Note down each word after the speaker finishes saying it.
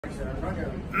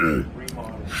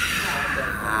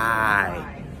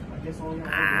Hi,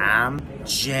 I'm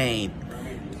Jane.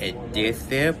 And this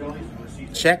is,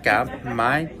 check out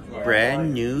my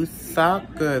brand new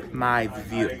soccer my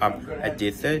review.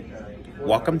 This is,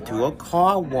 welcome to a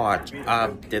car watch.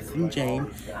 This is Jane.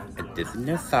 This is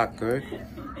the soccer.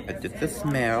 This is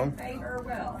smell.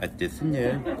 This is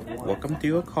new. Welcome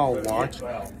to a car watch.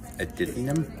 This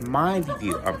is my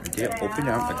review. They open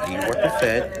up. I see what it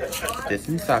said. This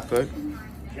is soccer.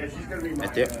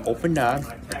 They open up.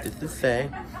 This is say.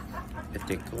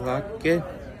 Take a look. It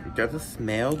doesn't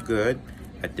smell good.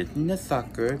 This is the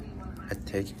soccer. It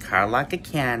tastes kind of like a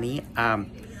candy.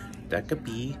 That could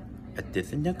be.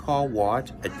 This is the car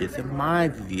watch. This is my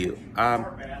review.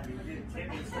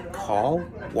 Car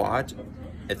watch.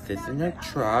 This in a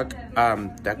truck.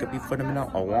 That could be for them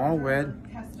along with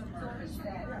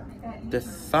the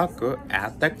soccer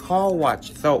at the car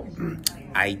watch. So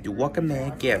I do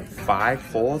recommend give 5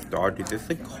 4 stars. This is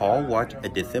a car watch.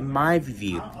 This is my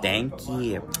review. Thank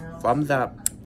you. Thumbs up.